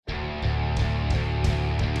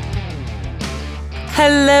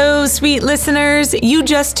Hello, sweet listeners. You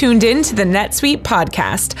just tuned in to the NetSuite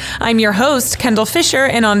podcast. I'm your host, Kendall Fisher,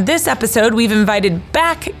 and on this episode, we've invited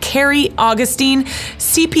back Carrie Augustine,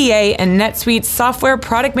 CPA and NetSuite's software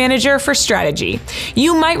product manager for strategy.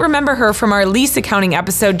 You might remember her from our lease accounting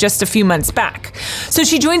episode just a few months back. So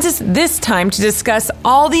she joins us this time to discuss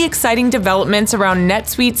all the exciting developments around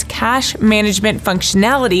NetSuite's cash management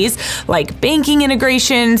functionalities, like banking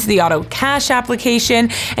integrations, the auto cash application,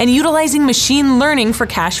 and utilizing machine learning for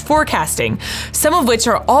cash forecasting, some of which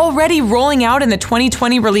are already rolling out in the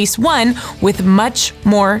 2020 Release 1, with much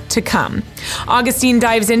more to come. Augustine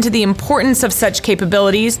dives into the importance of such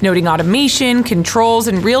capabilities, noting automation, controls,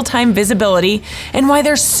 and real-time visibility, and why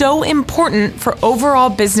they're so important for overall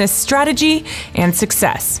business strategy and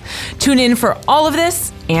success. Tune in for all of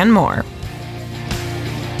this and more.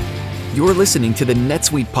 You're listening to the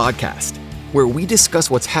NetSuite podcast, where we discuss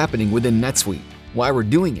what's happening within NetSuite, why we're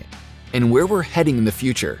doing it, and where we're heading in the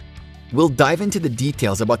future. We'll dive into the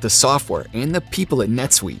details about the software and the people at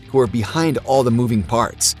NetSuite who are behind all the moving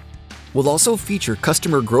parts. We'll also feature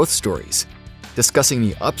customer growth stories, discussing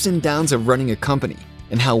the ups and downs of running a company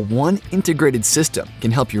and how one integrated system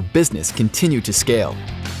can help your business continue to scale.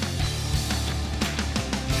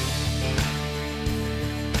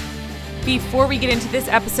 Before we get into this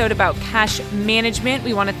episode about cash management,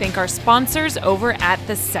 we want to thank our sponsors over at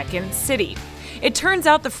the Second City. It turns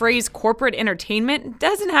out the phrase corporate entertainment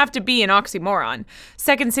doesn't have to be an oxymoron.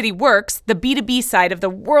 Second City Works, the B2B side of the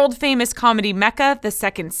world-famous comedy mecca, the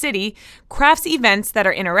Second City, crafts events that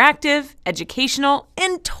are interactive, educational,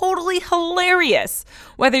 and totally hilarious.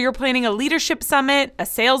 Whether you're planning a leadership summit, a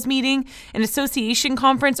sales meeting, an association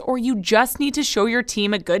conference, or you just need to show your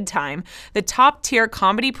team a good time, the top-tier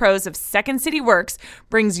comedy pros of Second City Works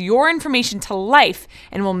brings your information to life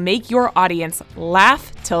and will make your audience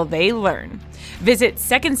laugh till they learn. Visit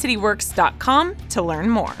secondcityworks.com to learn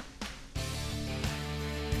more.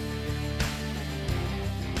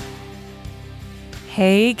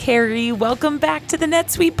 Hey, Carrie, welcome back to the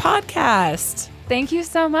NetSuite podcast. Thank you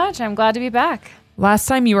so much. I'm glad to be back. Last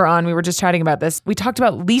time you were on, we were just chatting about this. We talked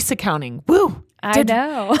about lease accounting. Woo! I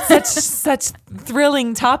know. such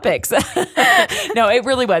thrilling topics. No, it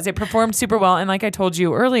really was. It performed super well. And like I told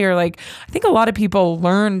you earlier, I think a lot of people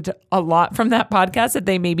learned a lot from that podcast that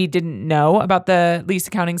they maybe didn't know about the lease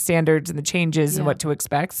accounting standards and the changes and what to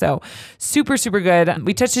expect. So super, super good.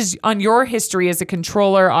 We touched on your history as a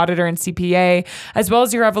controller, auditor, and CPA, as well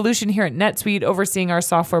as your evolution here at NetSuite, overseeing our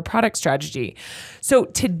software product strategy. So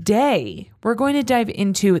today, we're going to dive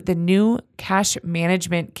into the new cash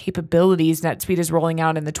management capabilities NetSuite is rolling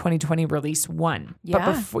out in the 2020 Release 1. Yeah.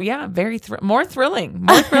 But before, more thrilling.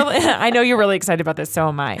 I know you're really excited about this, so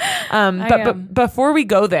am I. But before we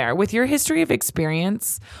go there, with your history of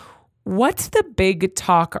experience, what's the big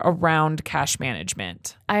talk around cash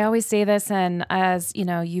management? I always say this, and as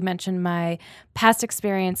you mentioned my past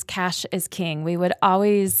experience, cash is king. We would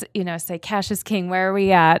always, say cash is king. Where are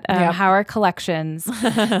we at? How are collections?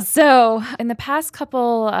 So in the past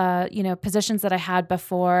couple, positions that I had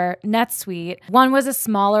before NetSuite, one was a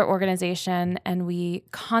smaller organization, and we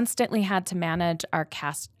constantly had to manage our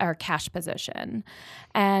cash position.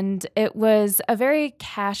 And it was a very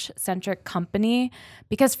cash-centric company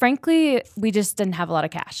because, frankly, we just didn't have a lot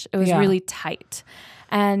of cash. It was really tight.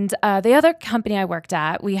 And the other company I worked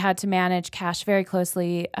at, we had to manage cash very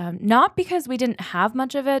closely, not because we didn't have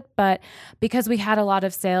much of it, but because we had a lot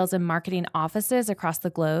of sales and marketing offices across the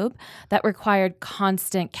globe that required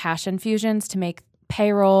constant cash infusions to make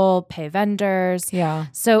payroll, pay vendors. Yeah.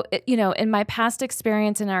 So, in my past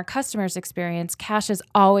experience and our customers' experience, cash is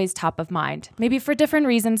always top of mind, maybe for different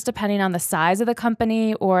reasons, depending on the size of the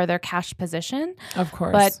company or their cash position. Of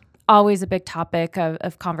course. But always a big topic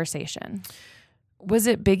of conversation. Was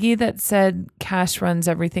it Biggie that said cash runs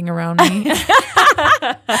everything around me?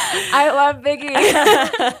 I love Biggie.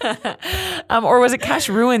 Or was it cash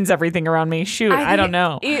ruins everything around me? Shoot, I don't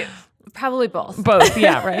know. Probably both. Both,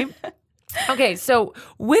 yeah, right? Okay, so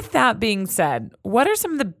with that being said, what are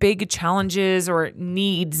some of the big challenges or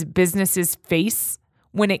needs businesses face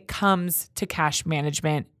when it comes to cash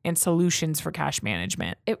management and solutions for cash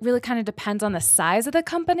management? It really kind of depends on the size of the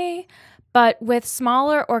company. But with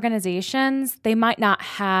smaller organizations, they might not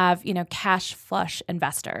have, cash flush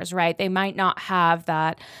investors, right? They might not have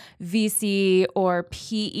that VC or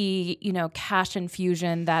PE, cash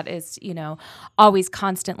infusion that is, always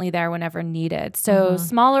constantly there whenever needed. So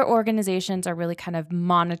smaller organizations are really kind of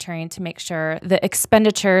monitoring to make sure the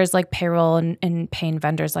expenditures like payroll and paying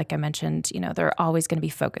vendors, like I mentioned, they're always going to be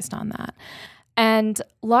focused on that. And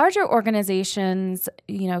larger organizations,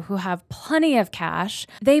 who have plenty of cash,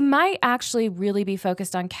 they might actually really be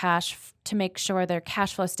focused on cash to make sure their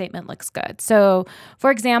cash flow statement looks good. So,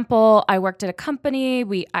 for example, I worked at a company,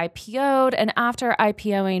 we IPO'd, and after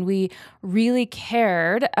IPOing, we really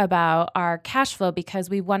cared about our cash flow because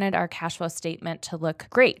we wanted our cash flow statement to look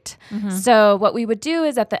great. So what we would do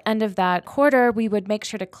is at the end of that quarter, we would make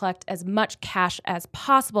sure to collect as much cash as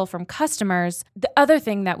possible from customers. The other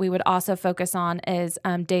thing that we would also focus on is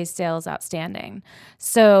days sales outstanding.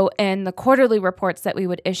 So in the quarterly reports that we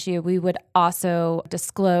would issue, we would also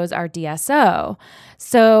disclose our DSO.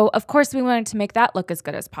 So of course, we wanted to make that look as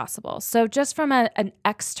good as possible. So just from an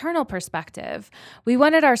external perspective, we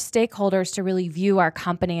wanted our stakeholders to really view our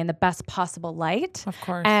company in the best possible light. Of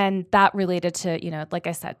course. And that related to, like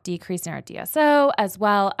I said, decreasing our DSO as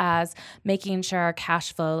well as making sure our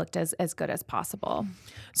cash flow looked as good as possible.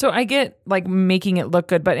 So I get like making it look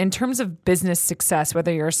good, but in terms of business success,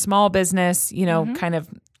 whether you're a small business, kind of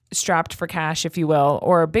strapped for cash, if you will,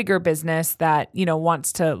 or a bigger business that,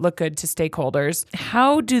 wants to look good to stakeholders,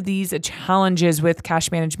 how do these challenges with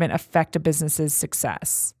cash management affect a business's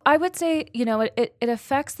success? I would say, it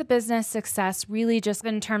affects the business success really just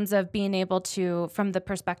in terms of being able to, from the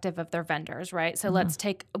perspective of their vendors, right? So let's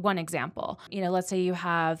take one example. Let's say you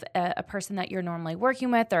have a person that you're normally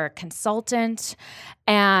working with or a consultant,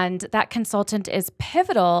 and that consultant is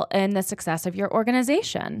pivotal in the success of your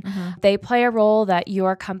organization. They play a role that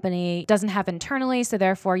your company doesn't have internally, so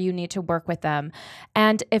therefore you need to work with them.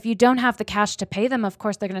 And if you don't have the cash to pay them, of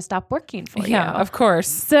course, they're going to stop working for you. Yeah, of course.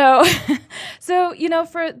 So,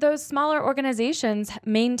 for those smaller organizations,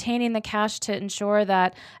 maintaining the cash to ensure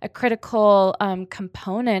that a critical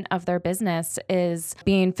component of their business is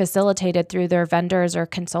being facilitated through their vendors or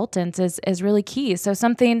consultants is really key. So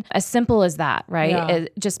something as simple as that, right? Yeah. Is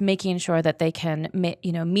just making sure that they can,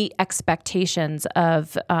 meet expectations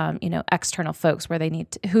of, external folks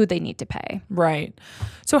who they need to pay. Right.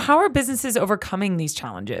 So how are businesses overcoming these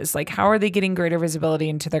challenges? Like, how are they getting greater visibility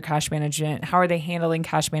into their cash management? How are they handling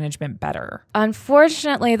cash management better?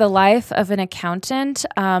 Unfortunately, the life of an accountant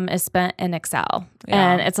is spent in Excel.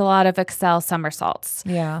 Yeah. And it's a lot of Excel somersaults.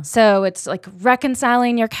 Yeah. So it's like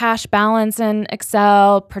reconciling your cash balance in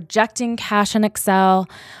Excel, projecting cash in Excel.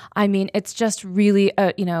 I mean, it's just really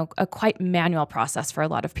a quite manual process for a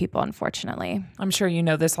lot of people, unfortunately. I'm sure you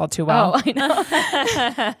know this all too well. Oh, I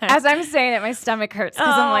know. As I'm saying it, my stomach hurts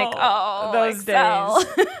because I'm like, those Excel.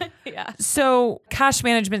 days. Yeah. So cash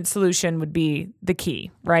management solution would be the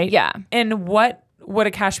key, right? Yeah. And what would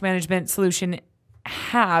a cash management solution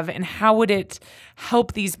have, and how would it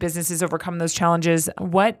help these businesses overcome those challenges?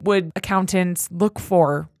 What would accountants look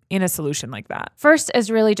for in a solution like that? First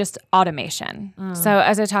is really just automation. So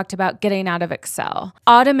as I talked about, getting out of Excel,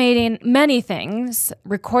 automating many things,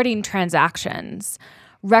 recording transactions,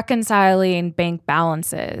 reconciling bank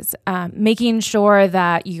balances, making sure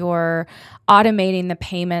that you're automating the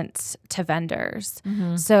payments to vendors.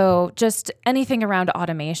 So just anything around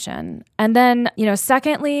automation. And then,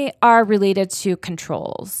 secondly, are related to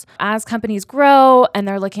controls. As companies grow and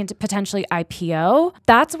they're looking to potentially IPO,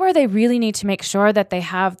 that's where they really need to make sure that they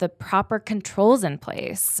have the proper controls in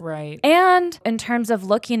place. Right. And in terms of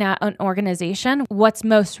looking at an organization, what's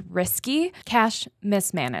most risky? Cash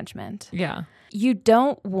mismanagement. Yeah. You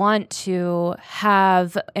don't want to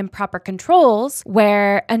have improper controls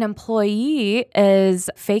where an employee is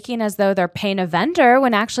faking as though they're paying a vendor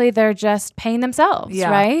when actually they're just paying themselves,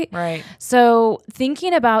 right? Right. So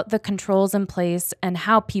thinking about the controls in place and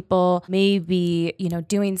how people may be,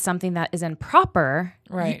 doing something that is improper,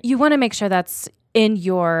 right? You want to make sure that's in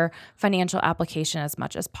your financial application as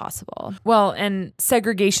much as possible. Well, and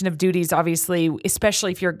segregation of duties, obviously,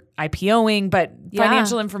 especially if you're IPOing, but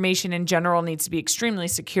financial information in general needs to be extremely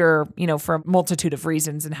secure, for a multitude of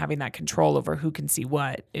reasons, and having that control over who can see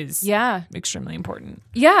what is extremely important.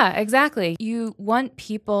 Yeah, exactly. You want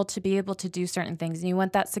people to be able to do certain things, and you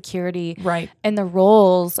want that security in the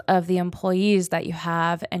roles of the employees that you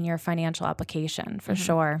have in your financial application, for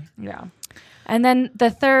sure. Yeah. And then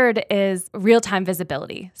the third is real-time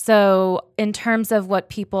visibility. So in terms of what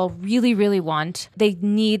people really, really want, they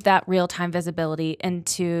need that real-time visibility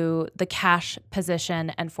into the cash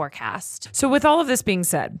position and forecast. So with all of this being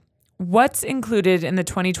said, what's included in the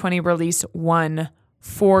 2020 Release 1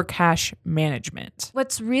 for cash management?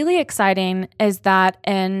 What's really exciting is that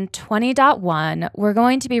in 20.1, we're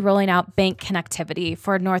going to be rolling out bank connectivity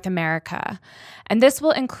for North America. And this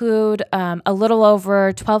will include a little over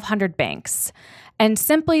 1,200 banks. And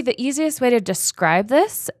simply the easiest way to describe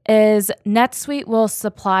this is NetSuite will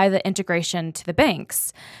supply the integration to the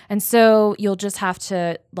banks. And so you'll just have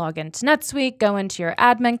to log into NetSuite, go into your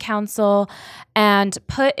admin console, and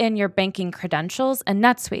put in your banking credentials in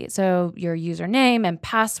NetSuite. So your username and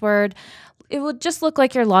password, it will just look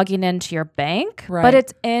like you're logging into your bank, right. but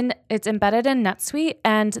it's embedded in NetSuite,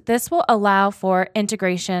 and this will allow for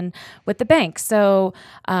integration with the bank. So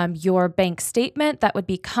your bank statement that would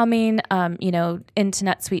be coming, into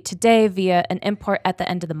NetSuite today via an import at the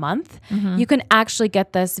end of the month, you can actually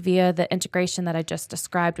get this via the integration that I just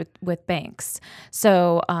described with banks.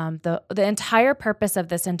 So the entire purpose of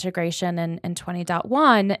this integration in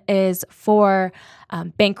 20.1 is for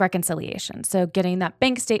bank reconciliation. So getting that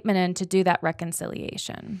bank statement in to do that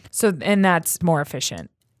reconciliation. So, and that's more efficient.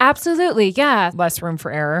 Absolutely, yeah. Less room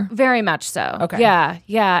for error. Very much so. Okay.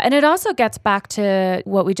 Yeah. And it also gets back to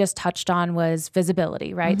what we just touched on was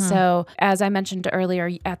visibility, right? So as I mentioned earlier,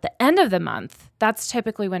 at the end of the month, that's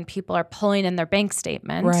typically when people are pulling in their bank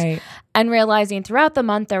statement and realizing throughout the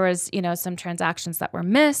month there was, some transactions that were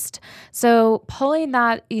missed. So pulling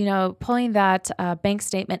that bank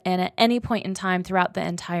statement in at any point in time throughout the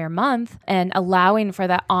entire month and allowing for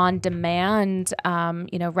that on-demand,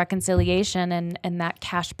 reconciliation and that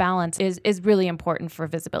cash balance is really important for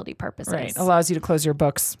visibility purposes. Right. Allows you to close your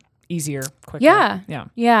books easier, quicker.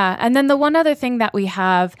 Yeah. And then the one other thing that we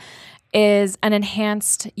have is an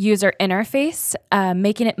enhanced user interface,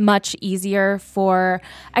 making it much easier for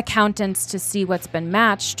accountants to see what's been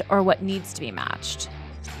matched or what needs to be matched.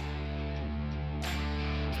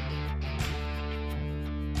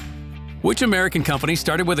 Which American company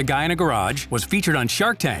started with a guy in a garage, was featured on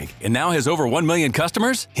Shark Tank, and now has over 1 million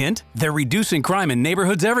customers? Hint, they're reducing crime in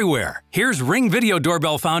neighborhoods everywhere. Here's Ring Video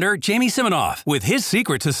Doorbell founder Jamie Siminoff with his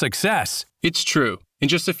secret to success. It's true. In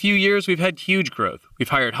just a few years, we've had huge growth. We've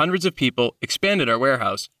hired hundreds of people, expanded our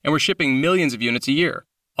warehouse, and we're shipping millions of units a year,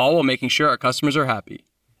 all while making sure our customers are happy.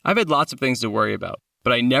 I've had lots of things to worry about,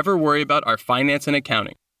 but I never worry about our finance and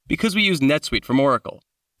accounting because we use NetSuite from Oracle.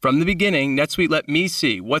 From the beginning, NetSuite let me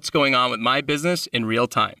see what's going on with my business in real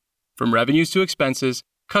time, from revenues to expenses,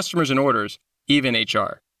 customers and orders, even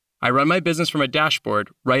HR. I run my business from a dashboard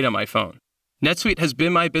right on my phone. NetSuite has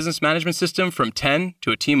been my business management system from 10 to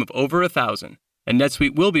a team of over 1,000. And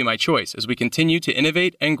NetSuite will be my choice as we continue to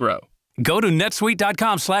innovate and grow. Go to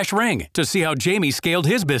netsuite.com/ring to see how Jamie scaled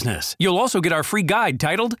his business. You'll also get our free guide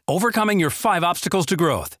titled Overcoming Your 5 Obstacles to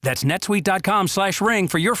Growth. That's netsuite.com/ring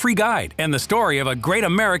for your free guide and the story of a great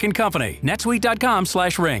American company.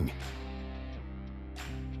 netsuite.com/ring.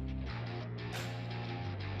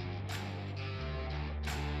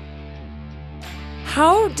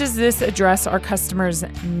 How does this address our customers'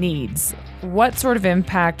 needs? What sort of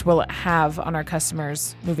impact will it have on our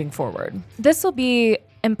customers moving forward? This will be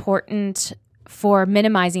important for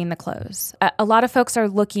minimizing the close. A lot of folks are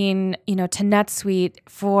looking, to NetSuite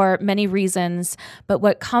for many reasons, but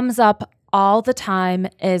what comes up all the time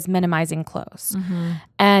is minimizing close.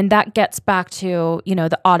 And that gets back to,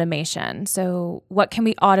 the automation. So what can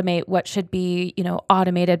we automate? What should be,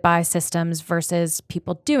 automated by systems versus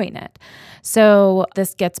people doing it? So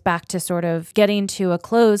this gets back to sort of getting to a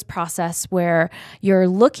close process where you're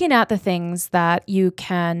looking at the things that you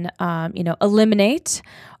can, eliminate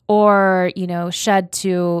or, shed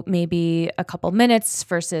to maybe a couple minutes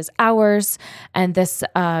versus hours. And this,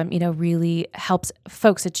 really helps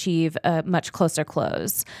folks achieve a much closer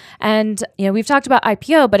close. And, we've talked about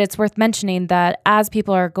IPO, but it's worth mentioning that as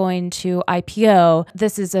people are going to IPO,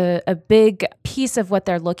 this is a big piece of what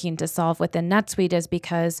they're looking to solve within NetSuite is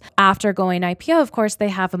because after going IPO, of course, they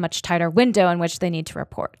have a much tighter window in which they need to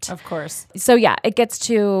report. Of course. So yeah, it gets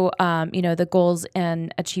to, the goals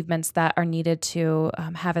and achievements that are needed to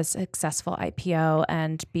have a successful IPO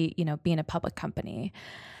and being a public company.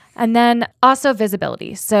 And then also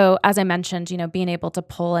visibility. So as I mentioned, being able to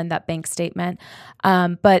pull in that bank statement.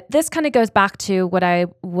 But this kind of goes back to what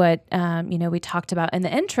we talked about in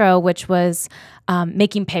the intro, which was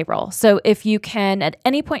making payroll. So if you can at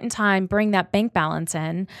any point in time bring that bank balance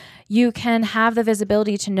in, you can have the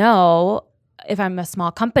visibility to know, if I'm a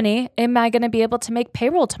small company, am I going to be able to make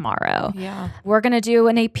payroll tomorrow? Yeah. We're going to do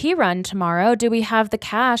an AP run tomorrow. Do we have the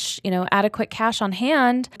cash, adequate cash on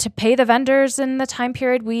hand to pay the vendors in the time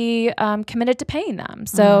period we committed to paying them?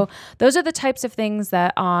 So those are the types of things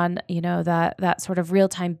that on, that sort of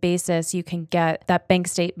real-time basis, you can get that bank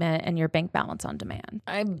statement and your bank balance on demand.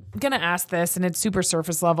 I'm going to ask this, and it's super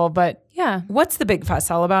surface level, but yeah, what's the big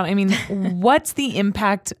fuss all about? I mean, what's the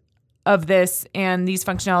impact of this and these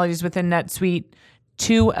functionalities within NetSuite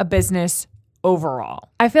to a business overall?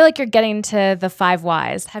 I feel like you're getting to the 5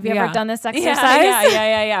 whys. Have you ever done this exercise?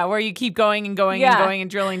 Yeah. Where you keep going and going and going and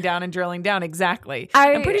drilling down. Exactly.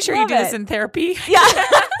 I'm pretty sure you do this in therapy. Yeah.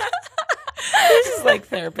 This is like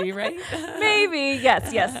therapy, right? Maybe.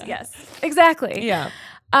 Yes. Exactly. Yeah.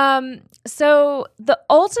 So the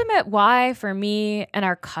ultimate why for me and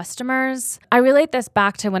our customers, I relate this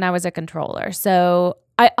back to when I was a controller. So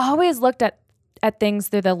I always looked at things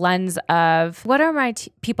through the lens of what are my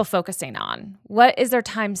people focusing on? What is their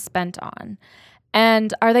time spent on?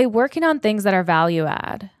 And are they working on things that are value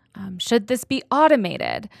add? Should this be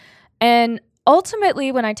automated? And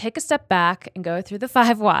ultimately, when I take a step back and go through the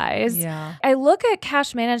 5 whys, I look at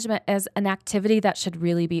cash management as an activity that should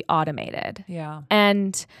really be automated. Yeah.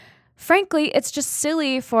 And frankly, it's just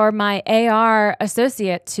silly for my AR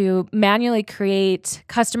associate to manually create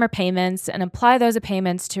customer payments and apply those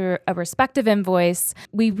payments to a respective invoice.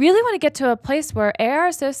 We really want to get to a place where AR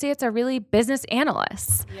associates are really business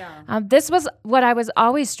analysts. Yeah. This was what I was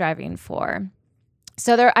always striving for.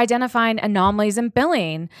 So they're identifying anomalies in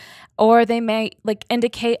billing, or they may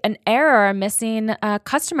indicate an error or missing a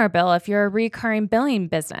customer bill if you're a recurring billing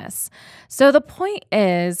business. So the point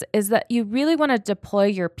is that you really want to deploy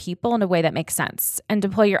your people in a way that makes sense and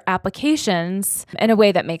deploy your applications in a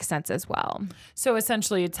way that makes sense as well. So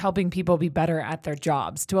essentially it's helping people be better at their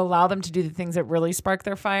jobs, to allow them to do the things that really spark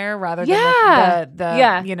their fire rather than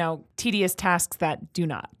the tedious tasks that do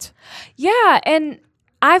not. Yeah. And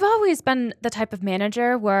I've always been the type of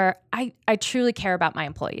manager where I truly care about my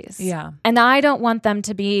employees. Yeah. And I don't want them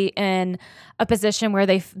to be in a position where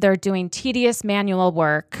they're doing tedious manual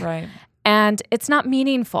work. Right. And it's not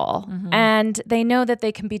meaningful. Mm-hmm. And they know that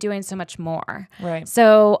they can be doing so much more. Right.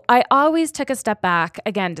 So I always took a step back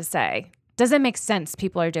again to say, does it make sense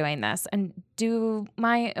people are doing this? And do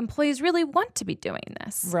my employees really want to be doing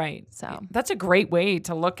this? Right. So that's a great way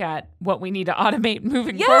to look at what we need to automate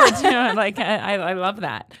moving forward. I love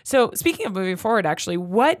that. So speaking of moving forward, actually,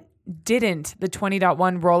 what didn't the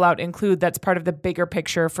 20.1 rollout include that's part of the bigger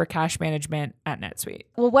picture for cash management at NetSuite?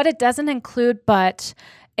 Well, what it doesn't include, but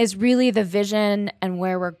is really the vision and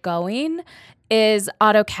where we're going, is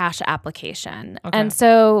auto cash application. Okay. And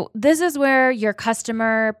so this is where your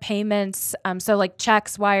customer payments, so like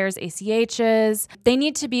checks, wires, ACHs, they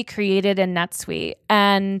need to be created in NetSuite.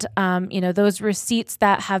 And, those receipts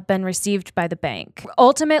that have been received by the bank.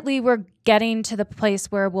 Ultimately, we're getting to the place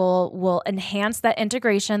where we'll enhance that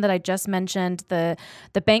integration that I just mentioned, the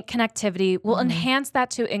bank connectivity. We'll enhance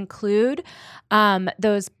that to include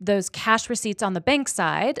those cash receipts on the bank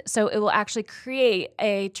side. So it will actually create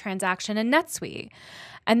a transaction in NetSuite.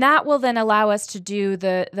 And that will then allow us to do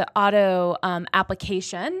the auto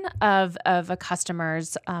application of a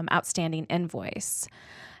customer's outstanding invoice.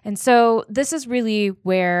 And so this is really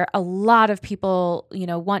where a lot of people,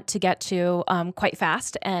 want to get to quite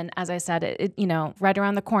fast. And as I said, it right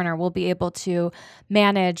around the corner, we'll be able to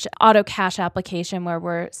manage auto cash application where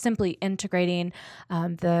we're simply integrating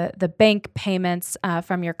the bank payments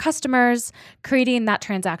from your customers, creating that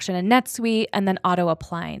transaction in NetSuite, and then auto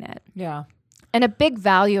applying it. Yeah. And a big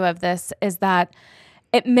value of this is that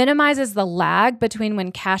it minimizes the lag between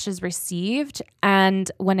when cash is received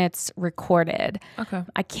and when it's recorded. Okay.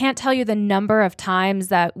 I can't tell you the number of times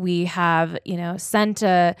that we have, sent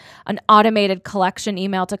an automated collection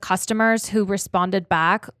email to customers who responded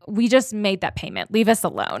back, "We just made that payment. Leave us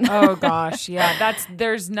alone." Oh gosh, yeah.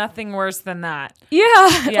 There's nothing worse than that.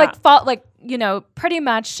 Yeah. Pretty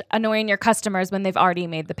much annoying your customers when they've already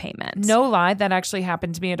made the payment. No lie, that actually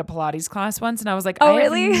happened to me at a Pilates class once, and I was like, "Oh, I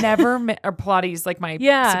really?" have never or Pilates, like my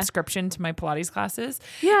subscription to my Pilates classes.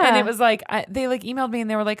 Yeah, and it was like they emailed me and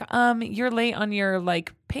they were like, "You're late on your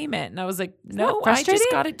payment," and I was like, "No, I just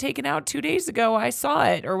got it taken out 2 days ago. I saw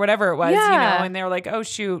it," or whatever it was, And they were like, "Oh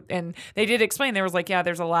shoot," and they did explain. There was like, "Yeah,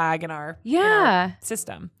 there's a lag in our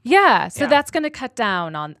system." Yeah, so that's going to cut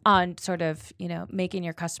down on sort of making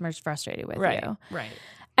your customers frustrated with you. Right.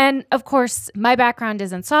 And of course, my background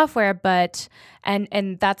is in software, but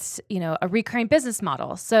and that's a recurring business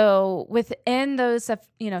model. So within those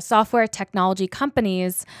software technology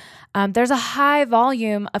companies, there's a high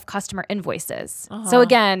volume of customer invoices. So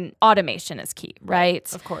again, automation is key,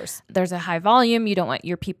 right? Of course. There's a high volume. You don't want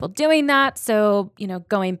your people doing that. So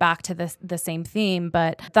going back to the same theme,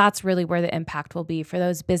 but that's really where the impact will be for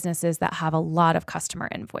those businesses that have a lot of customer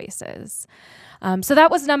invoices. So that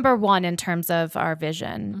was number one in terms of our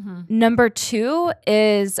vision. Number two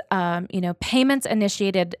is, payments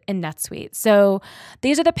initiated in NetSuite. So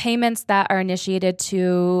these are the payments that are initiated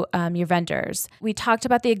to your vendors. We talked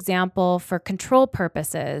about the example for control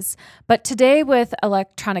purposes, but today with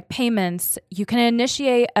electronic payments, you can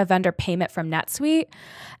initiate a vendor payment from NetSuite.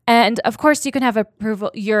 And of course, you can have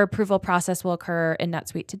your approval process will occur in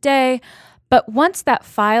NetSuite today. But once that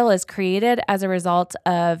file is created as a result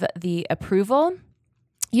of the approval,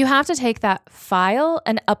 you have to take that file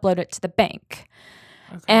and upload it to the bank.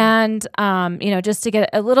 And, just to get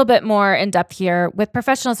a little bit more in depth here, with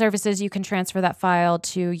professional services, you can transfer that file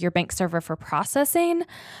to your bank server for processing.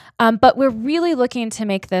 But we're really looking to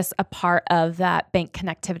make this a part of that bank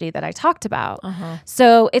connectivity that I talked about.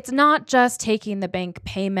 So it's not just taking the bank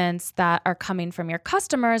payments that are coming from your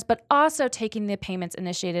customers, but also taking the payments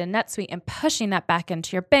initiated in NetSuite and pushing that back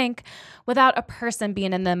into your bank without a person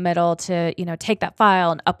being in the middle to, take that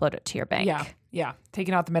file and upload it to your bank. Yeah.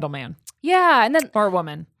 Taking out the middleman. Yeah. And then, or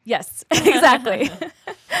woman. Yes, exactly.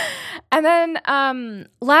 And then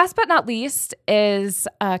last but not least is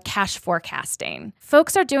cash forecasting.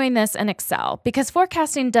 Folks are doing this in Excel because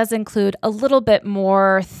forecasting does include a little bit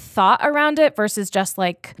more thought around it versus just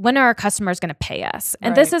like, when are our customers going to pay us?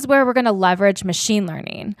 And this is where we're going to leverage machine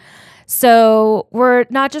learning. So we're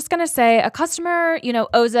not just going to say a customer,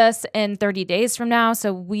 owes us in 30 days from now,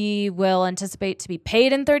 so we will anticipate to be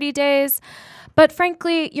paid in 30 days. But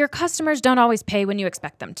frankly, your customers don't always pay when you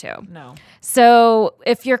expect them to. No. So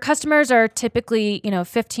if your customers are typically,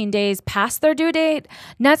 15 days past their due date,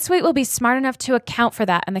 NetSuite will be smart enough to account for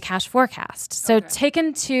that in the cash forecast. So take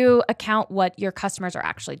into account what your customers are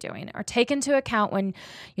actually doing, or take into account when,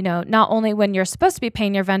 not only when you're supposed to be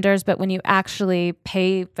paying your vendors, but when you actually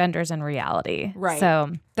pay vendors in reality. Right.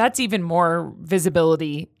 So that's even more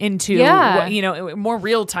visibility into, more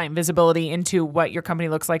real-time visibility into what your company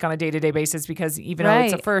looks like on a day-to-day basis, because even though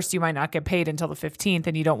it's the first, you might not get paid until the 15th,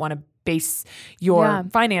 and you don't want to base your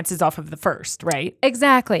finances off of the first, right?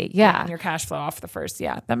 Exactly. Yeah. And your cash flow off the first.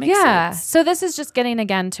 Yeah. That makes sense. So this is just getting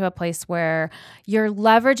again to a place where you're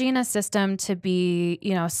leveraging a system to be,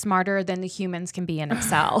 smarter than the humans can be in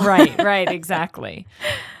Excel. Right. Exactly.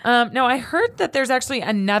 No, I heard that there's actually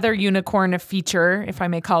another unicorn feature, if I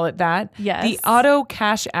may call it that. Yes. The Auto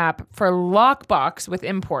Cash app for Lockbox with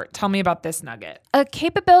import. Tell me about this nugget. A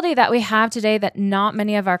capability that we have today that not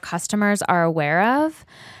many of our customers are aware of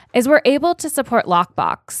is we're able to support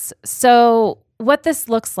Lockbox. So what this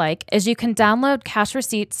looks like is you can download cash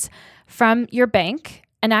receipts from your bank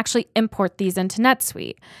and actually import these into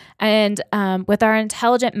NetSuite. And with our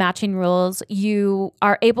intelligent matching rules, you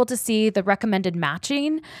are able to see the recommended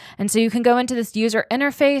matching. And so you can go into this user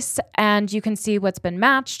interface and you can see what's been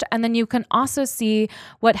matched. And then you can also see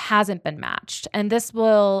what hasn't been matched. And this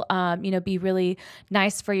will, be really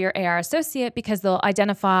nice for your AR associate because they'll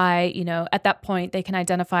identify, at that point, they can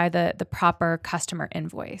identify the proper customer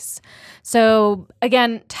invoice. So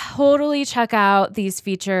again, totally check out these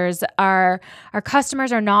features. Our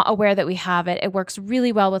customers are not aware that we have it. It works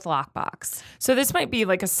really well with Lockbox. So this might be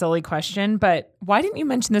like a silly question, but why didn't you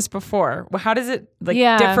mention this before? How does it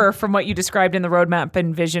differ from what you described in the roadmap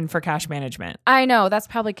and vision for cash management? I know, that's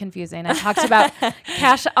probably confusing. I talked about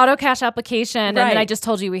auto cash application, and then I just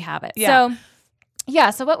told you we have it. Yeah.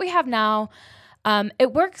 So what we have now,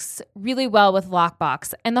 it works really well with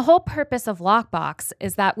Lockbox. And the whole purpose of Lockbox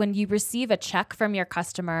is that when you receive a check from your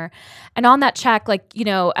customer, and on that check,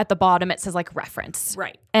 at the bottom, it says reference.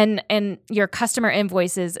 Right. And your customer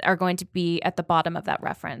invoices are going to be at the bottom of that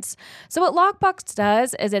reference. So what Lockbox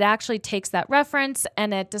does is it actually takes that reference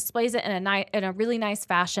and it displays it in a really nice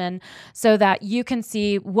fashion so that you can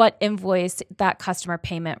see what invoice that customer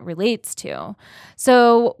payment relates to.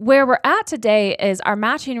 So where we're at today is our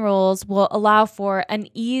matching rules will allow for an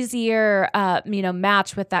easier,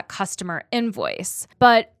 match with that customer invoice.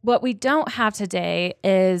 But what we don't have today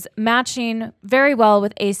is matching very well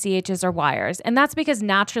with ACHs or wires. And that's because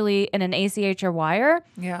naturally in an ACH or wire,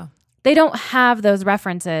 they don't have those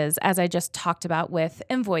references, as I just talked about with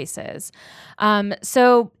invoices.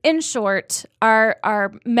 So in short,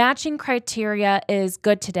 our matching criteria is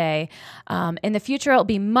good today. In the future, it'll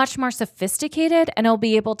be much more sophisticated, and it'll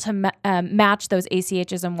be able to match those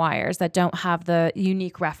ACHs and wires that don't have the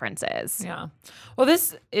unique references. Yeah. Well,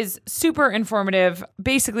 this is super informative.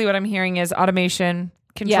 Basically, what I'm hearing is automation,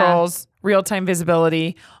 controls, real-time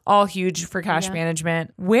visibility, all huge for cash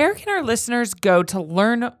management. Where can our listeners go to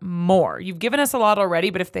learn more? You've given us a lot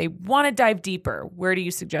already, but if they want to dive deeper, where do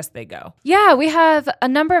you suggest they go? Yeah, we have a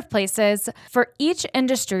number of places. For each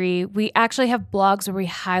industry, we actually have blogs where we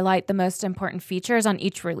highlight the most important features on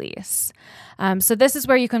each release. So this is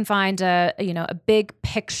where you can find a big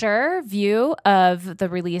picture view of the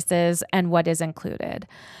releases and what is included.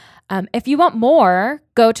 If you want more,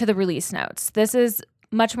 go to the release notes. This is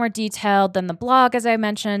much more detailed than the blog, as I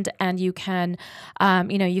mentioned, and you can,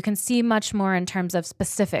 you can see much more in terms of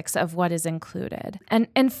specifics of what is included.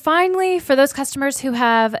 And finally, for those customers who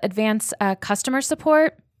have advanced customer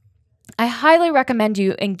support, I highly recommend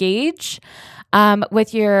you engage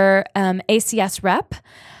with your ACS rep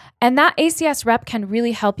And that ACS rep can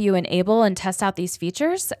really help you enable and test out these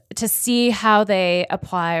features to see how they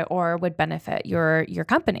apply or would benefit your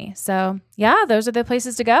company. So yeah, those are the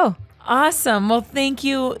places to go. Awesome. Well, thank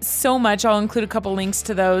you so much. I'll include a couple links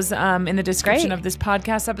to those in the description of this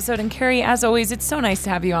podcast episode. And Carrie, as always, it's so nice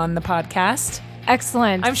to have you on the podcast.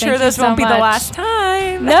 Excellent. I'm sure this won't be the last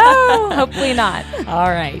time. No, hopefully not. All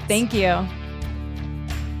right. Thank you.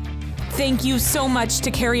 Thank you so much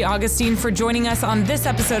to Carrie Augustine for joining us on this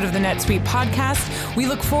episode of the NetSuite podcast. We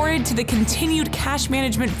look forward to the continued cash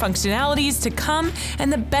management functionalities to come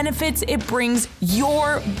and the benefits it brings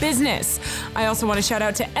your business. I also want to shout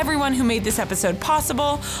out to everyone who made this episode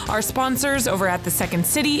possible, our sponsors over at the Second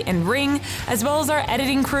City and Ring, as well as our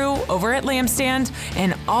editing crew over at Lampstand,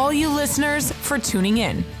 and all you listeners for tuning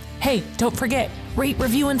in. Hey, don't forget, rate,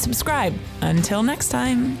 review, and subscribe. Until next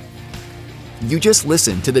time. You just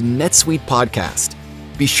listened to the NetSuite podcast.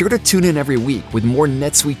 Be sure to tune in every week with more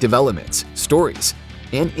NetSuite developments, stories,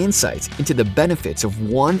 and insights into the benefits of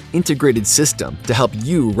one integrated system to help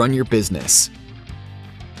you run your business.